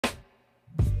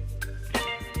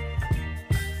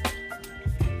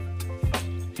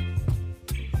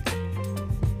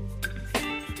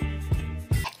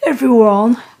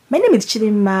everyone, my name is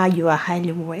Chidima. You are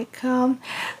highly welcome.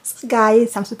 So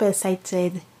guys, I'm super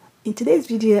excited. In today's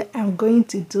video, I'm going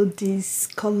to do this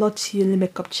color tune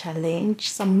makeup challenge.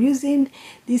 So I'm using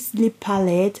this lip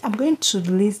palette. I'm going to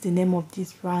list the name of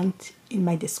this brand in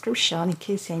my description in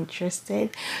case you're interested.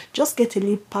 Just get a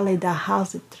lip palette that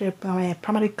has the three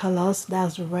primary colors.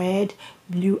 That's red,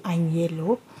 blue and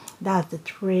yellow. That's the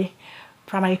three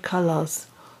primary colors.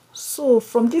 So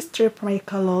from these three primary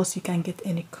colors, you can get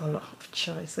any color of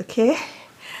choice. Okay,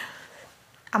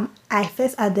 I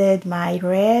first added my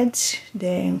red,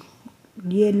 then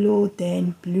yellow,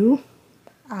 then blue,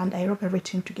 and I rub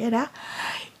everything together.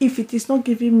 If it is not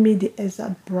giving me the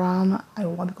exact brown I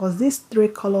want, because these three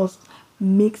colors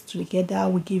mixed together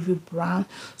will give you brown,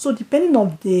 so depending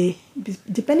on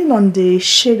the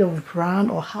shade of brown,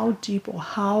 or how deep or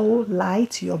how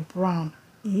light your brown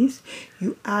is,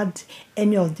 you add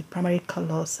any of the primary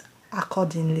colors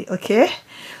accordingly. Okay,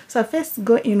 so I first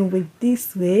go in with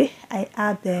this way. I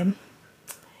add them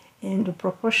in the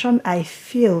proportion I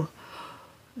feel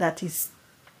that is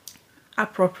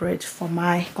appropriate for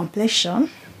my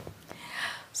complexion.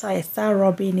 So I start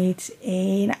rubbing it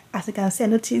in. As you can see, I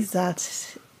notice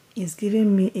that it's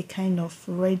giving me a kind of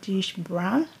reddish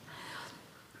brown.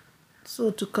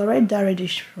 So to correct that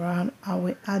reddish brown, I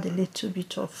will add a little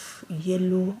bit of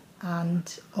yellow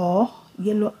and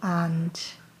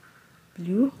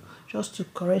blue, just to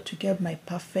correct, to get my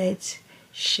perfect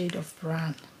shade of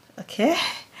brown. Okay,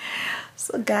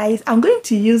 so guys, I'm going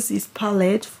to use this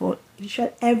palette for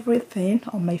literally everything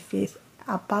on my face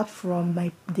apart from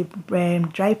the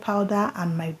dry powder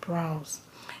and my brows.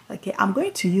 Okay, I'm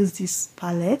going to use this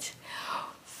palette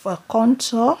for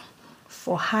contour,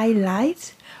 for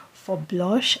highlight, for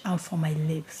blush, and for my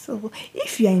lips. So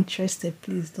if you're interested,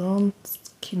 please don't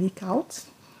click out,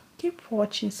 keep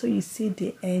watching so you see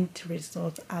the end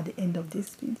result at the end of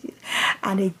this video.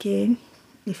 And again,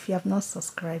 if you have not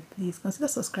subscribed, please consider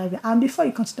subscribing. And before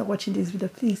you continue watching this video,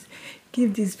 please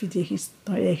give this video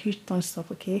a huge thumbs up.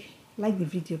 Okay, like the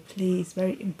video, please,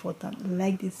 very important.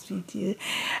 Like this video.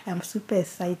 I'm super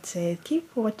excited.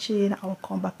 Keep watching. I'll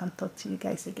come back and talk to you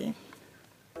guys again.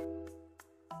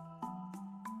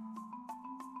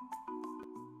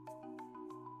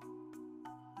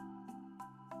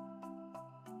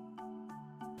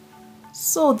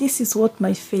 So this is what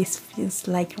my face feels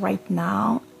like right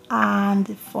now. And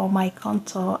for my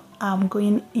contour, I'm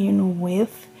going in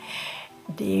with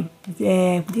these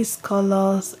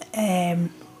colors,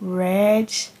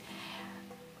 red,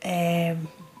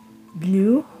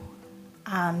 blue,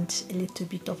 and a little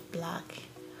bit of black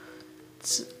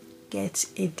to get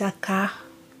a darker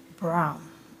brown.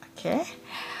 Okay,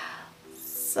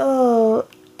 so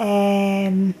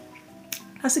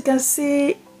as you can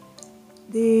see,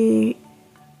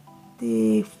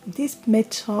 this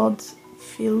method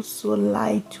feels so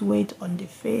lightweight on the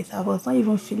face. I was not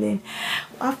even feeling,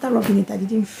 after rubbing it, I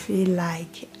didn't feel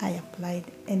like I applied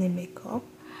any makeup.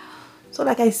 So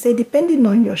like I said, depending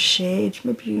on your shade,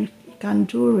 maybe you can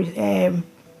do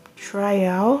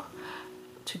trial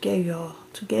to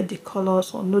get the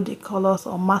colors, or know the colors,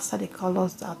 or master the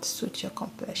colors that suit your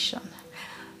complexion.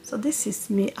 So this is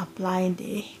me applying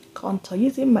the contour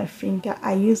using my finger.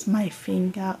 I use my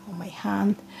finger or my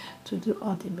hand to do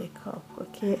all the makeup.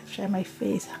 Okay, try my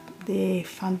face, the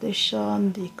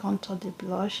foundation, the contour, the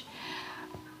blush,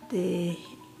 the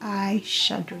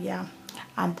eyeshadow, yeah,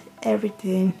 and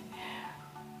everything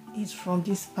is from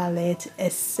this palette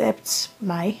except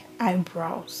my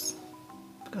eyebrows,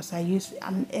 because I use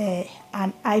an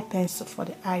eye pencil for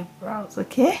the eyebrows.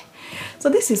 Okay, so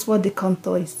this is what the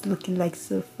contour is looking like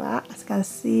so far. As you can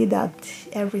see that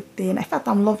everything, in fact,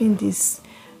 I'm loving this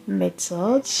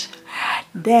method.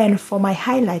 Then for my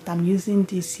highlight, I'm using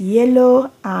this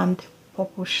yellow and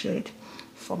purple shade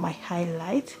for my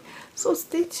highlight. So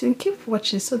stay tuned, keep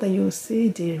watching so that you will see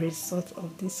the result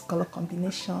of this color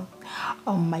combination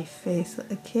on my face.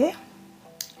 Okay,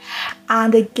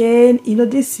 and again, you know,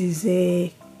 this is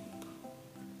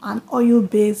an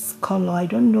oil-based color. I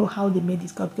don't know how they made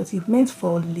this color because it's meant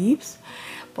for lips,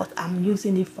 but I'm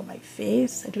using it for my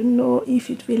face. I don't know if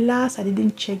it will last. I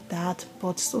didn't check that,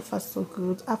 but so far so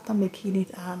good. After making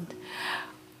it and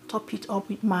top it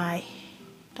with my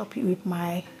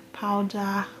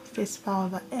powder, face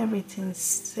powder, everything's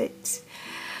set.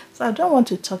 So I don't want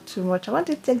to talk too much. I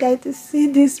wanted you guys to see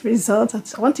this result.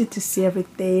 I want you to see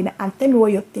everything and tell me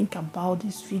what you think about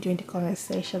this video in the comment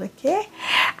section. Okay,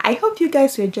 I hope you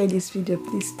guys will enjoy this video.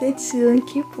 Please stay tuned,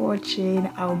 keep watching.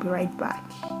 I'll be right back.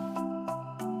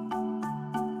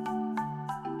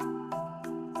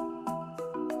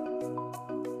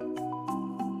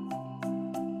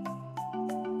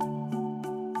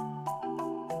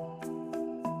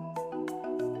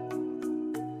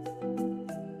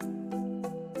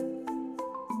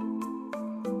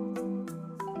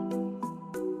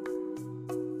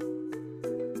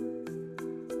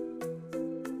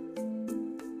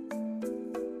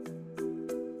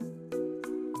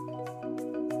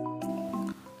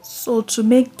 So to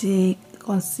make the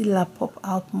concealer pop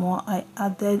out more, I'm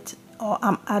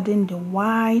adding the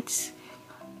white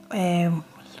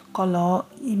color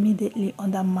immediately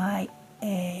under my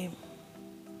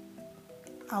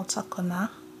outer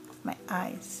corner of my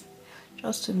eyes,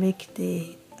 just to make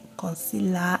the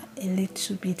concealer a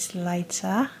little bit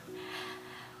lighter.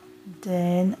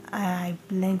 Then I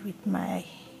blend with my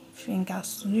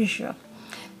fingers as usual.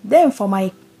 Then for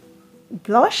my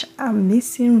blush, I'm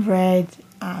mixing red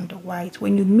and white.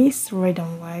 When you mix red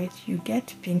and white, you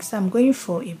get pink, so I'm going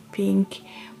for a pink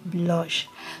blush.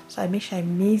 So I make sure I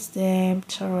mix them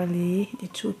thoroughly, the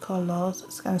two colors.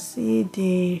 As you can see,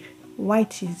 the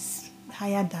white is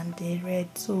higher than the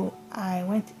red, so I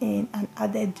went in and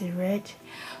added the red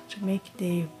to make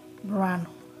the brown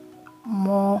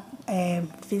more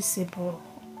visible,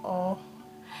 or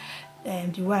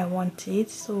the way I want it.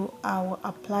 So I will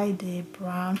apply the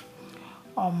brown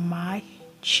on my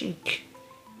cheek,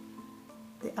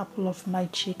 the apple of my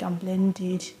cheek, and blend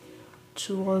it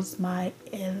towards my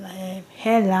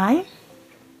hairline.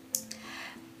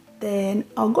 Then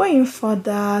I'll go in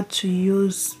further to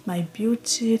use my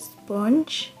beauty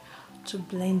sponge to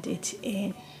blend it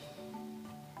in.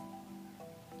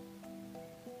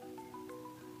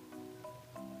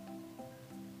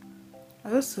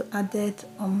 I also added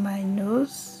on my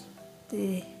nose,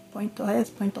 the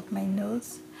highest point of my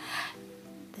nose.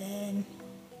 Then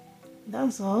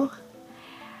that's all.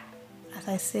 As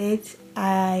I said,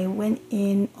 I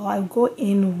go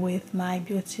in with my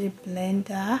beauty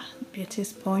blender, beauty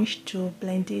sponge, to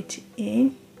blend it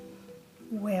in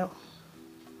well.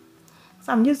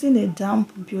 So I'm using a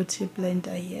damp beauty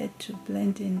blender here to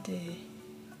blend in the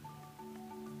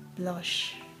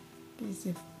blush. This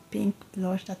is a pink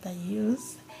blush that I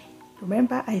use.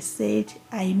 Remember I said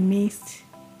I mixed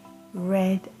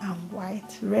red and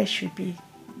white. Red should be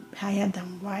higher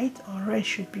than white, or red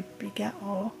should be bigger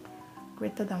or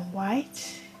greater than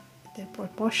white, the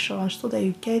proportion, so that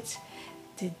you get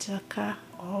the darker,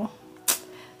 or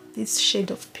this shade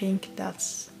of pink that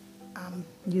I'm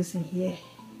using here.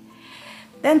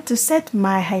 Then to set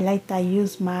my highlighter, I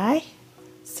use my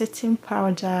setting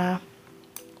powder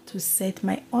to set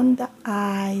my under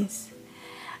eyes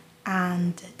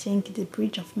and I think the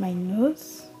bridge of my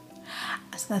nose.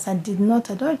 As I did not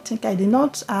add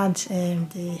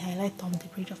the highlight on the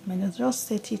bridge of my nose, just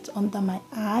set it under my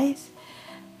eyes,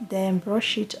 then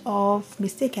brush it off.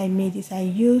 Mistake I made is I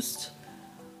used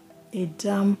a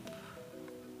damp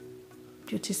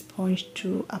beauty sponge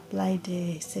to apply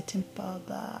the setting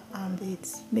powder, and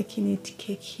it's making it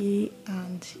cakey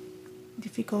and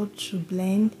difficult to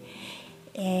blend,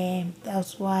 and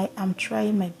that's why I'm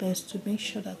trying my best to make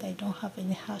sure that I don't have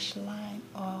any harsh line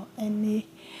or any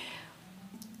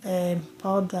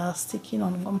powder sticking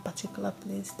on one particular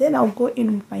place. Then I'll go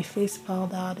in with my face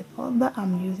powder. The powder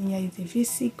I'm using here is the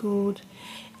Vessie Gold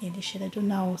in the shade. I don't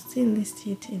know, I will still list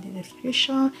it in the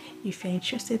description. If you're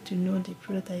interested to know the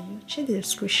product I use, check the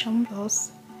description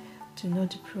box to know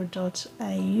the product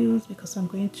I use, because I'm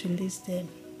going to list them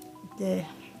there.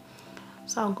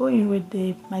 So I'll go in with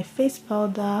my face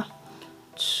powder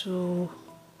to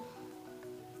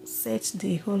set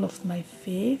the whole of my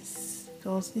face,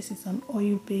 because this is an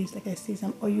oil base. Like I said, it's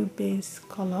an oil base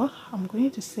color. I'm going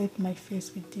to set my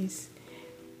face with this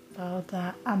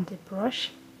powder and the brush.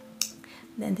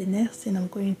 Then the next thing I'm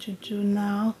going to do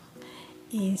now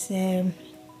is I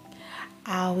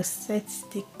will set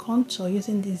the contour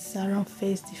using the Zaron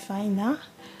face definer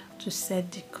to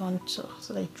set the contour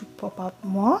so that it will pop out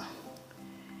more.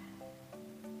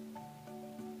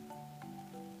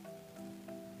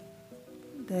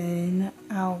 Then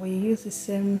I will use the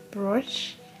same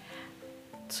brush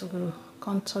to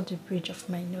contour the bridge of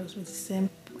my nose with the same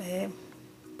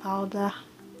powder,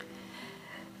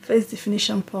 face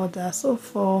definition powder. So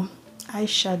for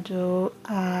eyeshadow,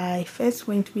 I first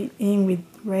went in with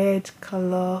red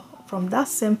color from that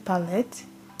same palette,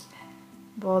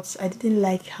 but I didn't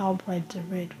like how bright the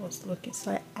red was looking,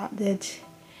 so I added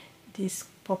this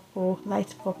purple,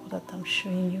 light purple that I'm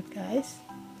showing you guys,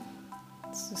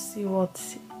 to see what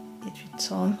it will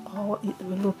turn or what it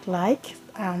will look like.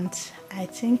 And I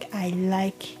think I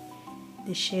like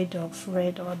the shade of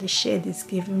red, or the shade is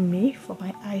giving me for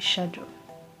my eyeshadow.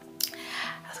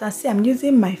 As you can see, I'm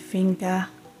using my finger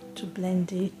to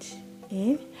blend it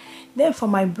in. Then for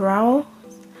my brow,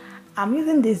 I'm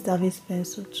using this David's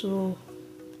pencil to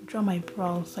draw my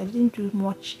brows. I didn't do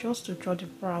much, just to draw the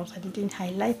brows. I didn't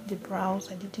highlight the brows,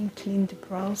 I didn't clean the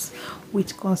brows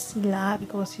with concealer,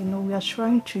 because you know we are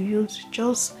trying to use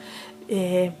just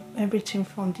everything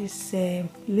from this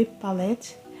lip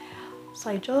palette.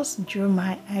 So I just drew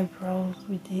my eyebrows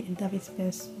with the David's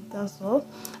pencil, that's all.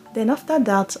 Then after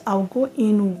that, I'll go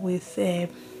in with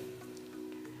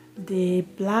the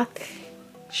black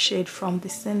shade from the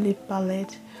same lip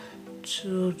palette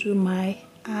to do my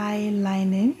eye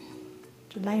lining,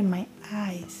 to line my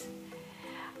eyes.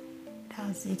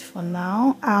 That's it for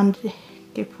now, and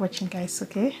keep watching, guys.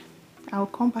 Okay, I'll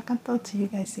come back and talk to you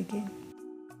guys again.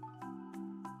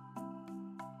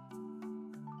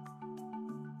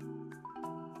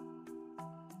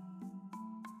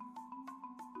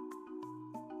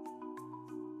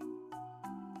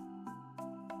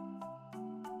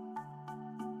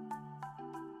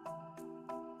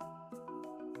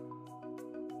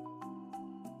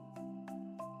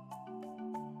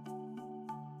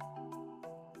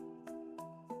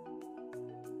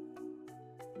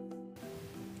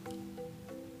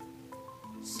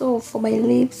 So for my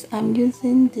lips, I'm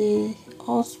using the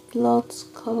Oz Blood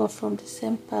color from the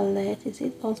same palette. Is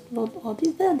it Oz Blood or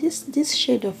this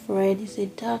shade of red is a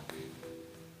dark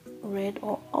red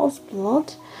or Oz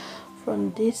Blood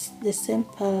from the same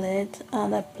palette,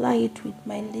 and apply it with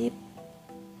my lip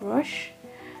brush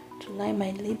to line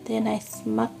my lip. Then I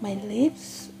smack my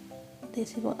lips.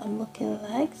 This is what I'm looking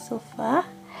like so far.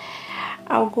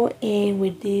 I'll go in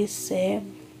with this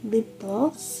lip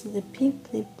gloss, the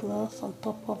pink lip gloss on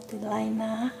top of the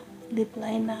liner, lip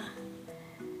liner.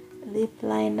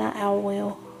 I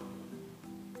will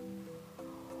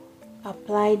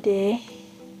apply the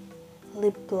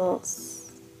lip gloss,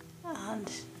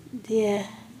 and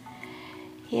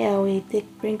here we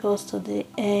bring us to the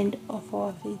end of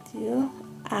our video,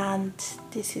 and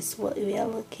this is what we are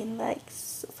looking like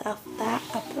after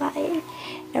applying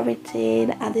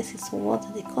everything. And this is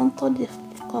what the contour, the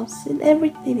conceal,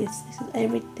 everything is. This is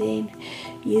everything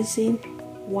using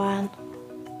one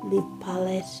lip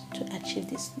palette to achieve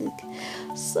this look.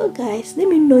 So guys, let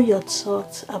me know your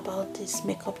thoughts about this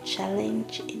makeup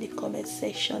challenge in the comment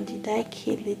section. Did I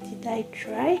kill it? Did I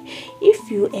try?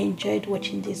 If you enjoyed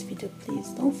watching this video, please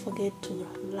don't forget to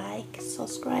like,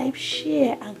 subscribe,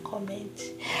 share and comment.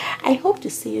 I hope to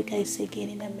see you guys again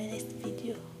in the next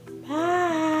video.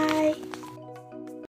 Bye.